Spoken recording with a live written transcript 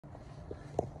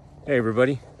Hey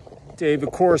everybody,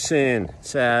 David Corson,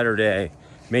 Saturday,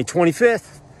 May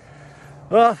 25th.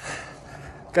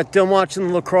 Got done watching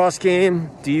the lacrosse game.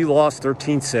 D lost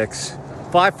 13-6.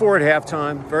 5-4 at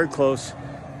halftime, very close.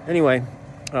 Anyway,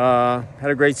 had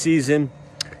a great season.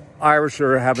 Irish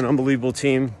have an unbelievable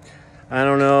team. I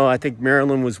don't know, I think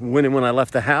Maryland was winning when I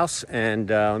left the house.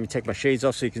 And let me take my shades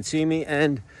off so you can see me.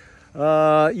 And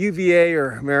UVA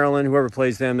or Maryland, whoever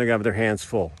plays them, they're gonna have their hands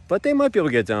full. But they might be able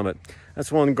to get done it. That's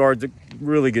one of the guards, a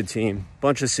really good team.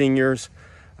 Bunch of seniors,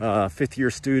 fifth-year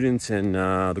students, and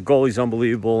the goalie's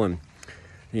unbelievable. And,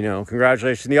 you know,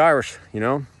 congratulations to the Irish, you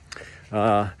know.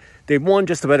 They've won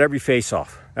just about every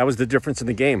face-off. That was the difference in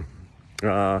the game.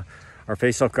 Our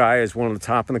face-off guy is one of the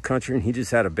top in the country, and he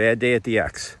just had a bad day at the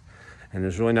X. And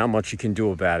there's really not much you can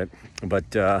do about it.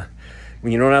 But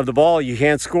when you don't have the ball, you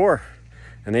can't score.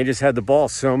 And they just had the ball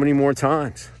so many more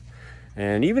times.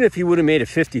 And even if he would have made it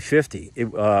 50-50,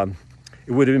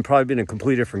 it would have probably been a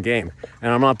completely different game.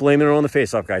 And I'm not blaming it on the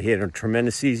face-off guy. He had a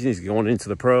tremendous season. He's going into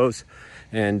the pros.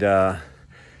 And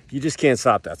you just can't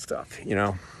stop that stuff, you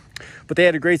know. But they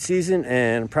had a great season,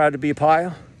 and I'm proud to be a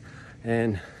Pile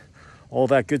and all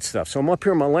that good stuff. So I'm up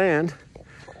here on my land,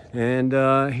 and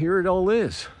here it all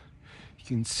is. You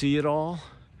can see it all.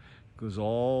 It goes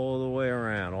all the way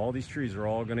around. All these trees are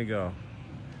all going to go.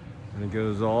 And it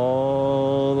goes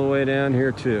all the way down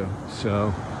here, too.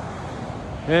 So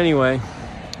anyway,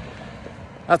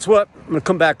 that's what I'm going to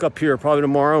come back up here probably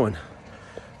tomorrow and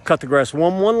cut the grass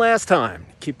one last time.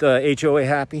 Keep the HOA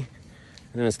happy.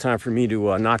 And then it's time for me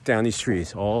to knock down these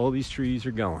trees. All these trees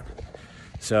are going.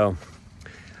 So,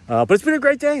 but it's been a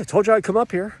great day. I told you I'd come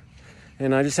up here.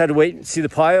 And I just had to wait and see the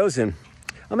Pios. And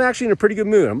I'm actually in a pretty good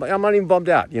mood. I'm not even bummed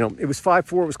out. You know, it was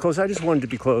 5-4. It was close. I just wanted to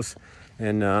be close.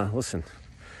 And listen,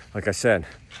 like I said,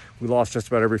 we lost just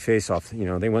about every face-off. You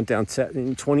know, they went down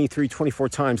 23, 24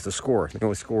 times the score. They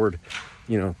only scored,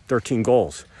 13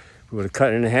 goals. We would have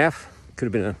cut it in half. Could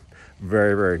have been a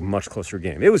very, very much closer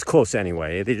game. It was close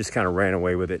anyway. They just kind of ran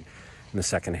away with it in the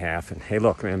second half. And hey,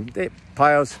 look, man,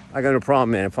 Pios, I got no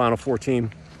problem, man. Final Four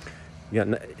team, you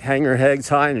got hang your heads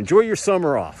high and enjoy your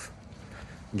summer off.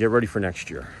 And get ready for next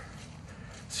year.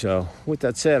 So with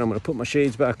that said, I'm going to put my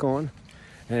shades back on,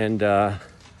 and I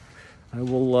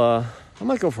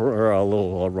might go for a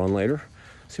little run later.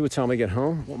 See what time I get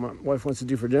home, what my wife wants to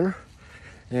do for dinner.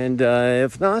 And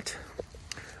if not,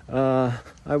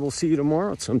 I will see you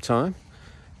tomorrow at some time.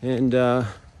 And I'm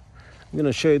going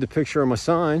to show you the picture of my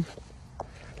sign.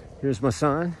 Here's my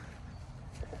sign.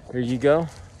 Here you go.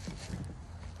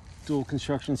 Dual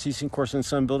Construction CC Corson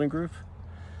Sun Building Group.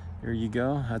 Here you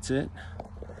go. That's it.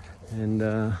 And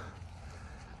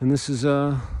this is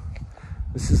the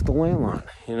land lot,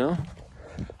 you know.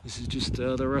 This is just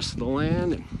the rest of the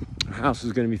land. And our house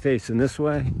is going to be facing this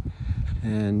way.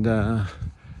 And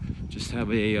just have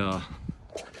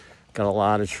got a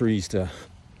lot of trees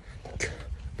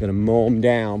gonna mow them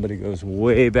down, but it goes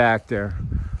way back there.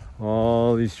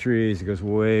 All these trees, it goes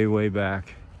way, way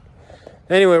back.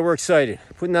 Anyway, we're excited.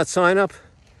 Putting that sign up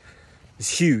is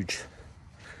huge.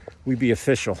 We be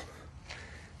official.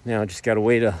 Now, just gotta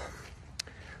wait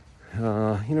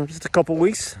just a couple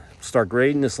weeks. Start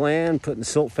grading this land, putting the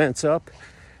silt fence up,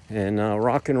 and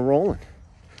rocking and rolling.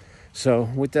 So,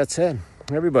 with that said,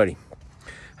 everybody,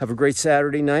 have a great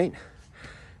Saturday night.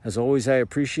 As always, I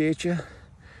appreciate you.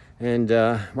 And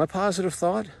my positive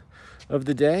thought of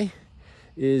the day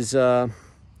is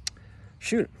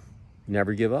shoot,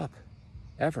 never give up,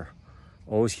 ever.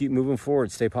 Always keep moving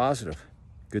forward, stay positive.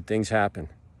 Good things happen.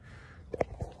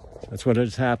 That's what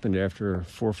has happened after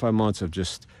 4 or 5 months of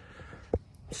just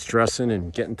stressing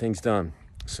and getting things done.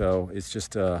 So it's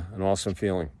just an awesome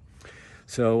feeling.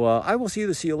 So I will see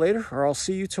you later, or I'll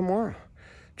see you tomorrow.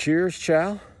 Cheers,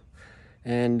 ciao.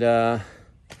 And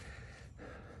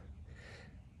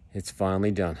it's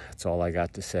finally done. That's all I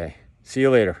got to say. See you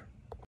later.